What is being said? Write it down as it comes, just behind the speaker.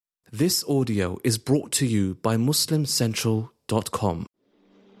This audio is brought to you by MuslimCentral.com.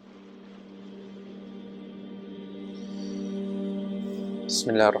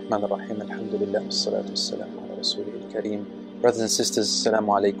 Bismillah ar-Rahman ar-Rahim, alhamdulillah, wassalatu wassalamu ala rasulih al-kareem. Brothers and sisters, assalamu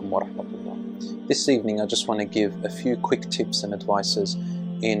alaikum wa rahmatullah. This evening I just want to give a few quick tips and advices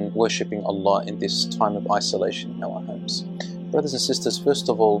in worshipping Allah in this time of isolation in our homes. Brothers and sisters, first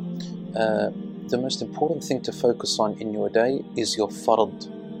of all, the most important thing to focus on in your day is your fard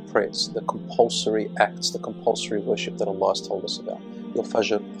prayers, the compulsory acts, the compulsory worship that Allah has told us about. Your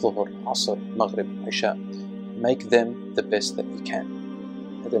Fajr, Dhuhr, Asr, Maghrib, Isha. Make them the best that you can.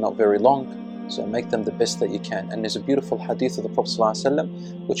 They're not very long, so make them the best that you can. And there's a beautiful hadith of the Prophet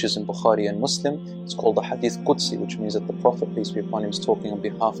ﷺ, which is in Bukhari and Muslim. It's called the Hadith Qudsi, which means that the Prophet, peace be upon him, is talking on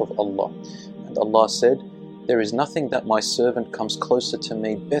behalf of Allah. And Allah said, "There is nothing that my servant comes closer to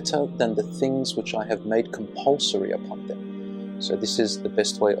me better than the things which I have made compulsory upon them." So this is the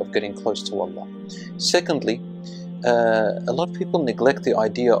best way of getting close to Allah. Secondly, a lot of people neglect the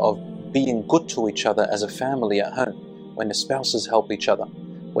idea of being good to each other as a family at home, when the spouses help each other,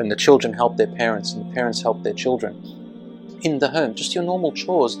 when the children help their parents and the parents help their children. In the home, just your normal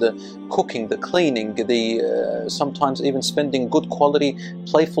chores, the cooking, the cleaning, the sometimes even spending good quality,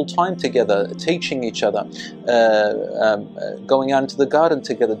 playful time together, teaching each other, going out into the garden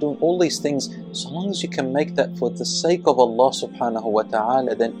together, doing all these things. So long as you can make that for the sake of Allah subhanahu wa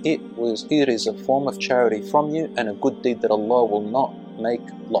ta'ala, then it is a form of charity from you and a good deed that Allah will not make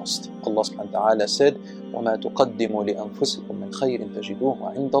lost. Allah subhanahu wa ta'ala said, وَمَا تُقَدِّمُوا لِأَنفُسِكُم مِّنْ خَيْرٍ تَجِدُوهُ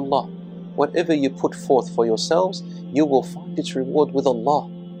عِنْدَ اللَّهِ. Whatever you put forth for yourselves, you will find its reward with Allah.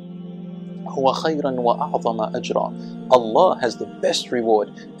 هُوَ خَيْرًا وَأَعْظَمَ أَجْرًا. Allah has the best reward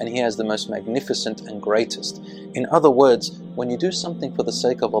and He has the most magnificent and greatest. In other words, when you do something for the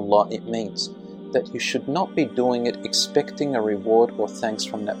sake of Allah, it means that you should not be doing it expecting a reward or thanks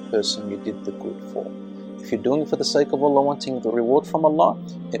from that person you did the good for. If you're doing it for the sake of Allah, wanting the reward from Allah,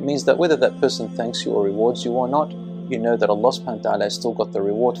 it means that whether that person thanks you or rewards you or not, you know that Allah subhanahu wa ta'ala has still got the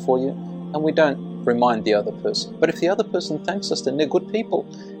reward for you, and we don't remind the other person. But if the other person thanks us, then they're good people.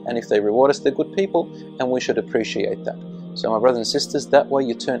 And if they reward us, they're good people, and we should appreciate that. So my brothers and sisters, that way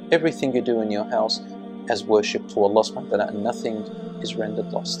you turn everything you do in your house as worship to Allah subhanahu wa ta'ala, and nothing is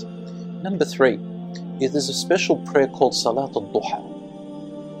rendered lost. Number 3, there's a special prayer called Salat al-Duha.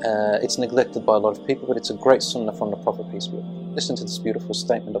 It's neglected by a lot of people, but it's a great sunnah from the Prophet, peace be upon him. Listen to this beautiful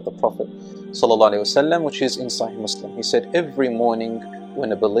statement of the Prophet sallallahu alaihi wasallam, which is in Sahih Muslim. He said, every morning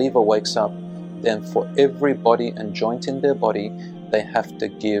when a believer wakes up, then for every body and joint in their body, they have to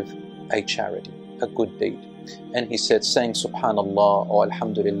give a charity, a good deed. And he said, saying Subhanallah or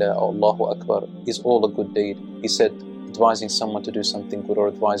Alhamdulillah or Allahu Akbar is all a good deed. He said, advising someone to do something good or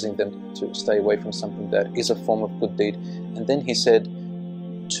advising them to stay away from something bad is a form of good deed. And then he said,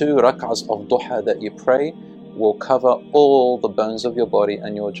 2 rak'ahs of duha that you pray will cover all the bones of your body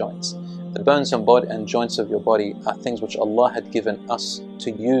and your joints. The bones and body and joints of your body are things which Allah had given us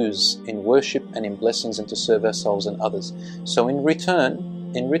to use in worship and in blessings and to serve ourselves and others. So in return,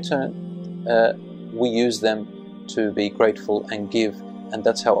 we use them to be grateful and give, and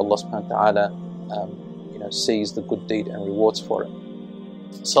that's how Allah subhanahu wa ta'ala sees the good deed and rewards for it.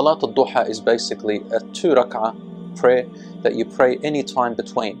 Salat al-Duha is basically a 2 rak'ah prayer that you pray any time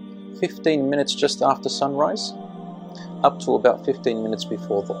between 15 minutes just after sunrise up to about 15 minutes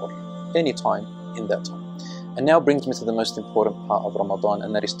before Dhuhr, any time in that time. And now brings me to the most important part of Ramadan,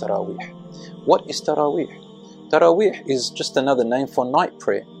 and that is Taraweeh. What is Taraweeh? Taraweeh is just another name for night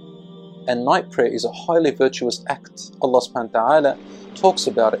prayer, and night prayer is a highly virtuous act. Allah subhanahu wa ta'ala talks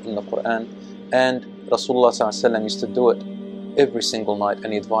about it in the Quran, and Rasulullah sallallahu alaihi wasallam used to do it every single night,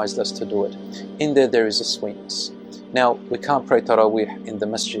 and he advised us to do it. In there is a sweetness. Now, we can't pray Taraweeh in the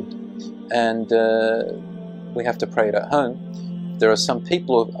masjid, and we have to pray it at home. There are some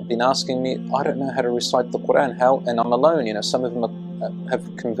people who have been asking me, I don't know how to recite the Quran, how? And I'm alone, some of them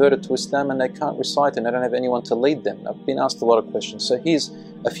have converted to Islam and they can't recite, and I don't have anyone to lead them. I've been asked a lot of questions. So here's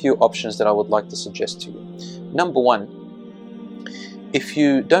a few options that I would like to suggest to you. Number 1, if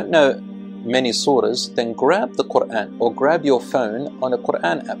you don't know many surahs, then grab the Quran or grab your phone on a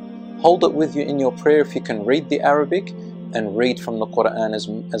Quran app. Hold it with you in your prayer if you can read the Arabic, and read from the Quran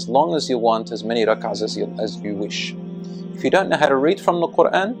as long as you want, as many rak'ahs as you wish. If you don't know how to read from the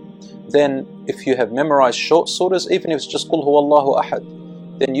Quran, then if you have memorized short surahs, even if it's just Qul Huwallahu Ahad,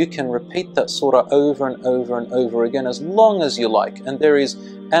 then you can repeat that surah over and over and over again as long as you like. And there is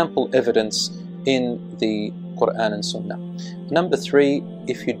ample evidence in the Quran and Sunnah. Number 3,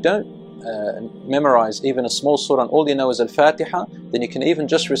 if you don't memorize even a small surah and all you know is Al-Fatiha, then you can even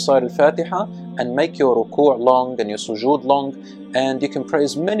just recite Al-Fatiha and make your ruku' long and your sujood long, and you can pray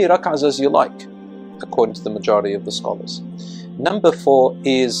as many rak'ahs as you like, according to the majority of the scholars. Number 4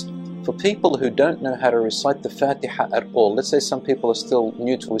 is for people who don't know how to recite the Fatiha at all. Let's say some people are still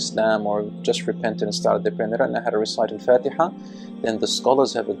new to Islam or just repented and started their prayer and they don't know how to recite Al-Fatiha, then the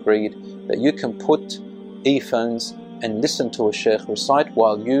scholars have agreed that you can put earphones and listen to a sheikh recite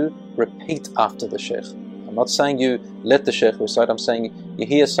while you repeat after the sheikh. I'm not saying you let the sheikh recite, I'm saying you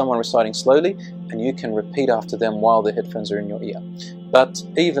hear someone reciting slowly and you can repeat after them while the headphones are in your ear. But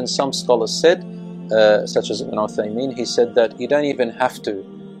even some scholars said, such as Ibn Uthaymeen, he said that you don't even have to,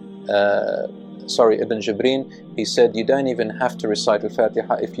 Ibn Jibreen, he said you don't even have to recite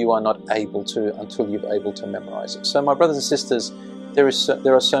Al-Fatiha if you are not able to until you're able to memorize it. So my brothers and sisters, there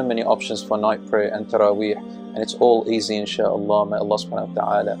are so many options for night prayer and Taraweeh, and it's all easy inshaAllah. May Allah subhanahu wa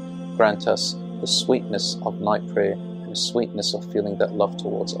ta'ala grant us the sweetness of night prayer and the sweetness of feeling that love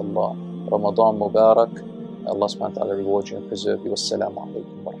towards Allah. Ramadan Mubarak. Allah subhanahu wa ta'ala reward you and preserve you. Wassalamu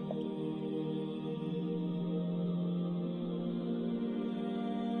alaikum wa rahmatullahi.